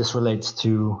 how this relates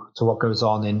to what goes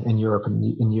on in Europe and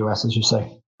in the US, as you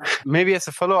say. Maybe as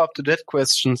a follow-up to that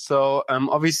question. So,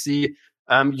 obviously,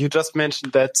 you just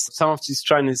mentioned that some of these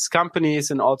Chinese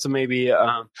companies and also maybe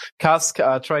CASC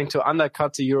are trying to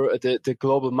undercut the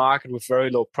global market with very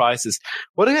low prices.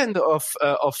 What kind of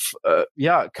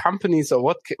companies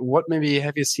or what maybe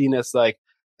have you seen as a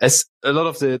lot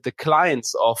of the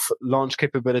clients of launch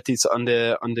capabilities on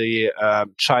the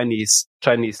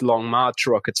Chinese Long March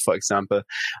rockets, for example?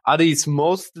 Are these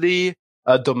mostly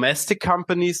domestic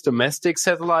companies, domestic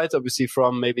satellites, obviously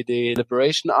from maybe the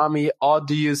Liberation Army, or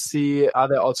are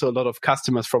there also a lot of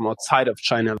customers from outside of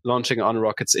China launching on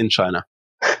rockets in China?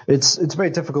 It's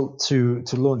very difficult to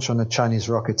launch on a Chinese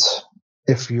rocket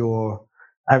if you're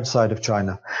outside of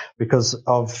China because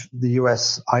of the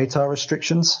US ITAR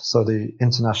restrictions, so the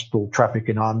International Traffic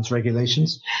in Arms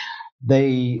regulations.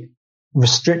 They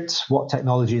restrict what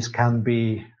technologies can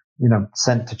be,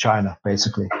 sent to China,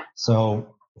 basically.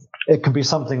 So it could be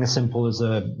something as simple as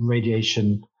a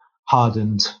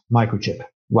radiation-hardened microchip.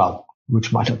 Well,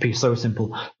 which might not be so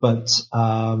simple, but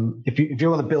if you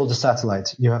want to build a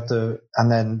satellite, you have to,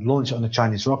 and then launch it on a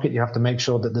Chinese rocket, you have to make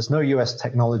sure that there's no US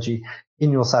technology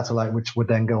in your satellite, which would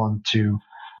then go onto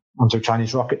a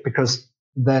Chinese rocket, because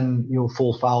then you'll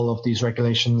fall foul of these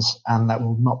regulations, and that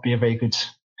will not be a very good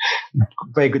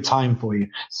time for you.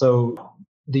 So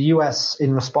the US,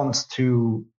 in response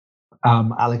to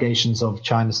allegations of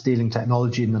China stealing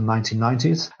technology in the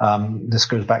 1990s. This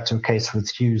goes back to a case with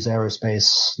Hughes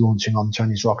Aerospace launching on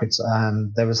Chinese rockets,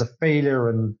 and there was a failure,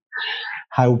 and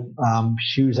how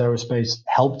Hughes Aerospace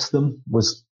helped them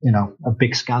was, a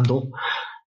big scandal.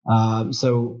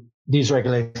 So these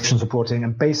regulations were brought in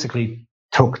and basically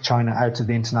took China out of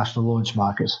the international launch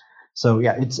market. So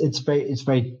yeah, it's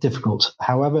very difficult.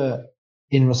 However,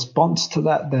 in response to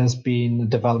that, there's been a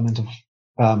development of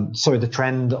the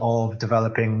trend of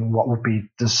developing what would be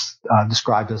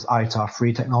described as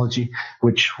ITAR-free technology,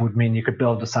 which would mean you could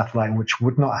build a satellite which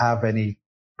would not have any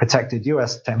protected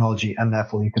US technology, and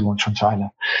therefore you could launch from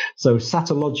China. So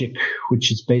Satellogic,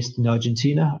 which is based in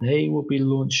Argentina, they will be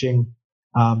launching.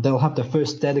 They'll have their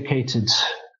first dedicated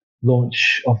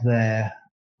launch of their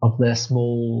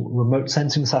small remote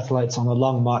sensing satellites on a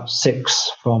Long March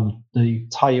 6 from the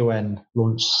Taiyuan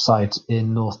launch site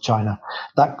in North China.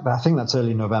 I think that's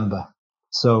early November.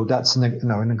 So that's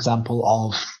an example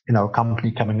of a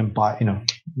company coming and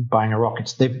buying a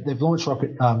rocket. They've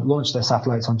launched their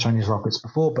satellites on Chinese rockets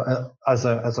before, but as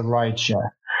a ride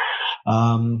share.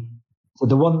 So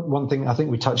the one thing I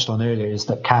think we touched on earlier is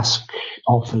that CASC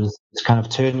offers kind of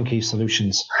turnkey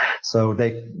solutions. So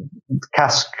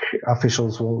CASC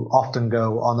officials will often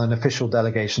go on an official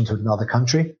delegation to another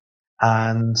country,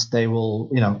 and they will,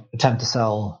 attempt to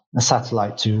sell a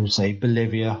satellite to, say,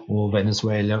 Bolivia or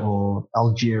Venezuela or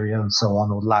Algeria and so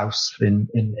on, or Laos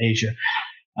in Asia.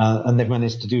 And they've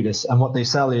managed to do this. And what they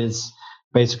sell is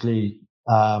basically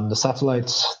the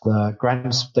satellites, the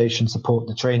ground station support,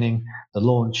 the training, the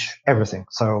launch, everything.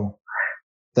 So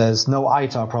there's no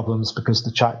ITAR problems because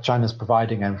China's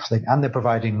providing everything, and they're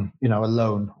providing, a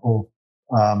loan or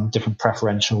different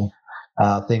preferential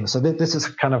things. So this is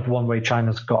kind of one way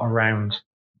China's got around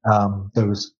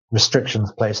those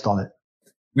restrictions placed on it.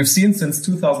 We've seen since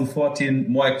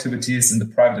 2014 more activities in the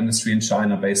private industry in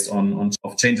China based on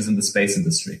changes in the space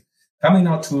industry. Coming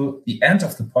now to the end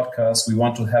of the podcast, we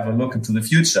want to have a look into the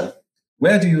future.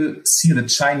 Where do you see the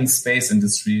Chinese space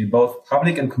industry, both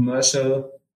public and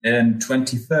commercial, in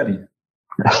 2030?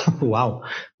 Wow,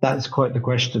 that's quite the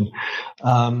question.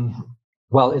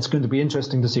 Well, it's going to be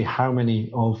interesting to see how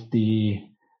many of the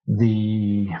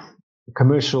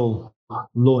commercial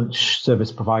launch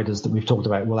service providers that we've talked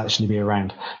about will actually be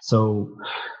around. So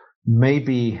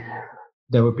maybe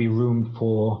there would be room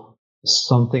for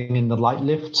something in the light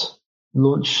lift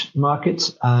launch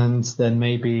market, and then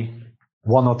maybe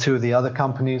one or two of the other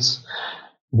companies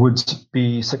would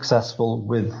be successful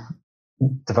with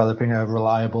developing a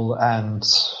reliable and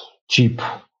cheap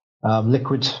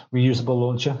liquid reusable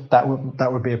launcher. That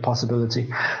would be a possibility.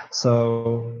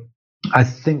 So I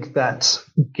think that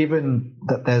given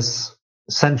that there's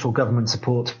central government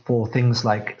support for things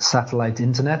like satellite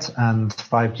internet and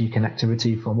 5G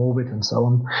connectivity from orbit and so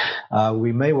on,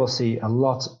 we may well see a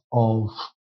lot of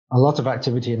a lot of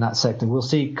activity in that sector. We'll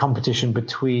see competition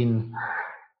between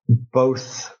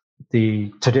both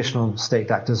the traditional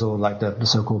state actors, or like the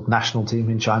so-called national team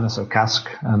in China, so CASC,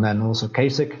 and then also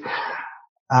CASIC,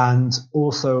 and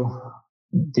also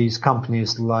these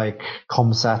companies like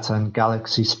ComSat and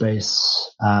Galaxy Space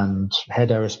and Head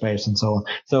Aerospace and so on.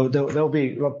 So there'll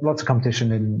be lots of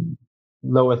competition in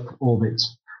low Earth orbit,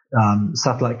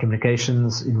 satellite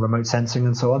communications, in remote sensing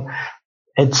and so on.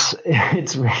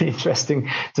 It's really interesting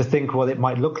to think what it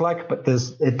might look like, but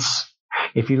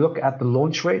if you look at the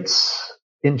launch rates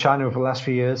in China over the last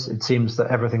few years, it seems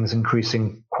that everything's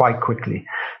increasing quite quickly.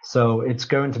 So it's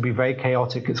going to be very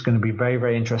chaotic. It's going to be very,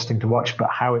 very interesting to watch,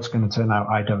 but how it's going to turn out,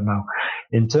 I don't know.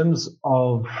 In terms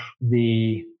of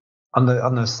on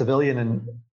the civilian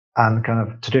and kind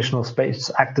of traditional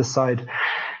space actor side,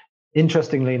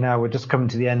 interestingly, now we're just coming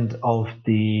to the end of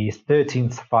the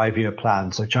 13th 5-year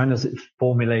plan. So China's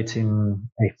formulating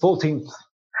a 14th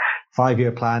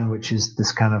 5-year plan, which is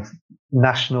this kind of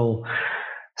national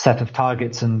set of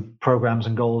targets and programs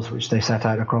and goals which they set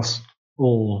out across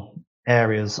all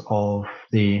areas of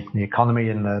the economy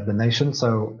and the nation.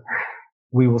 So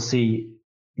we will see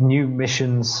new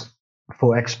missions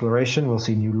for exploration. We'll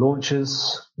see new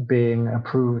launches being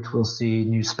approved. We'll see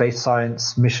new space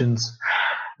science missions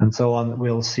and so on.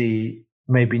 We'll see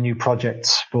maybe new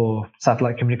projects for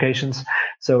satellite communications.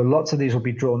 So lots of these will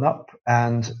be drawn up.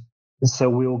 And so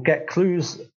we'll get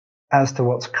clues as to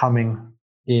what's coming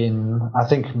in, I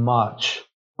think, March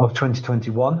of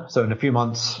 2021. So in a few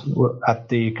months, at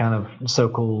the kind of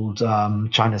so-called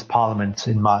China's parliament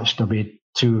in March, there'll be a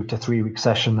 2 to 3 week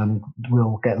session, and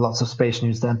we'll get lots of space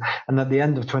news then. And at the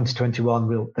end of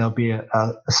 2021, there'll be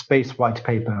a space white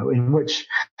paper in which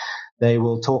they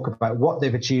will talk about what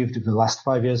they've achieved over the last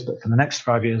 5 years, but for the next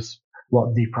 5 years,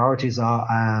 what the priorities are,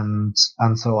 and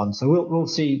so on. So we'll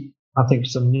see, I think,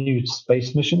 some new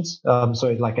space missions,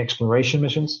 like exploration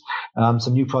missions,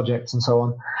 some new projects and so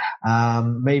on.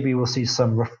 Maybe we'll see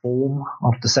some reform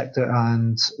of the sector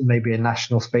and maybe a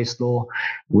national space law,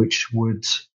 which would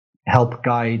help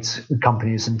guide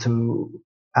companies and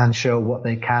show what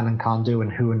they can and can't do,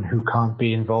 and who can't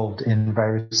be involved in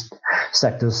various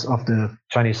sectors of the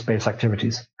Chinese space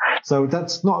activities. So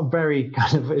that's not a very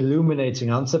kind of illuminating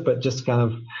answer, but just kind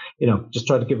of, just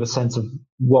try to give a sense of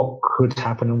what could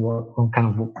happen and what the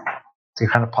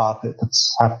kind of path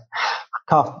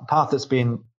that's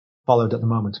being followed at the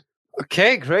moment.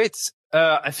 Okay, great.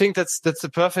 I think that's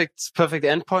the perfect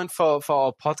endpoint for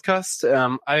our podcast.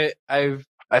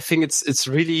 I think it's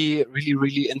really, really,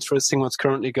 really interesting what's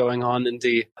currently going on in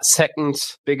the second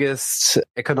biggest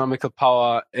economical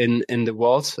power in the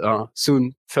world,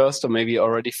 soon first, or maybe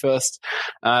already first.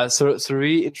 So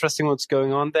really interesting what's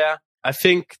going on there. I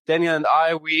think Daniel and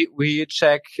we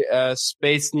check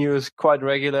space news quite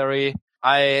regularly.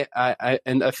 I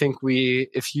think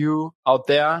if you out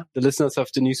there, the listeners of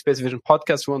the New Space Vision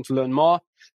podcast, want to learn more,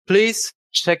 please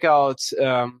check out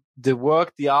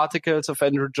the articles of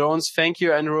Andrew Jones. Thank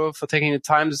you, Andrew, for taking the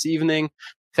time this evening.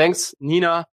 Thanks,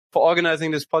 Nina, for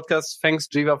organizing this podcast. Thanks,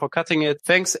 Jiva, for cutting it.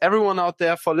 Thanks, everyone out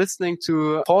there, for listening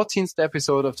to 14th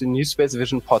episode of the New Space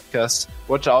Vision podcast.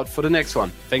 Watch out for the next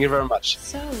one. Thank you very much.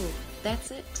 So, that's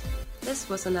it. This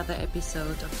was another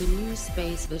episode of the New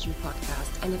Space Vision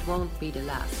podcast, and it won't be the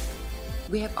last.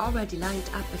 We have already lined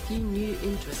up a few new,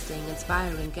 interesting,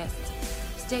 inspiring guests.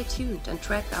 Stay tuned and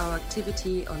track our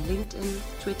activity on LinkedIn,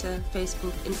 Twitter,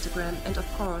 Facebook, Instagram, and of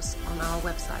course on our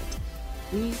website,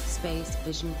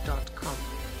 newspacevision.com.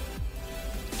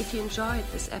 If you enjoyed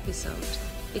this episode,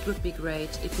 it would be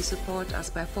great if you support us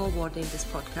by forwarding this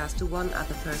podcast to one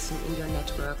other person in your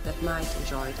network that might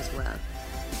enjoy it as well,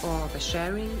 or by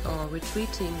sharing or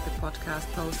retweeting the podcast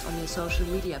post on your social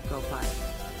media profile.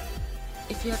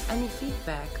 If you have any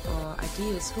feedback or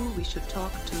ideas who we should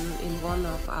talk to in one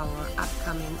of our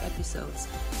upcoming episodes,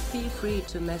 feel free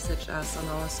to message us on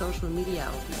our social media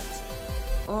outlets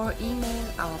or email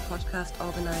our podcast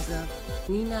organizer,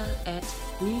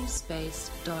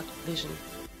 nina@newspace.vision.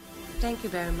 Thank you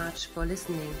very much for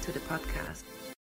listening to the podcast.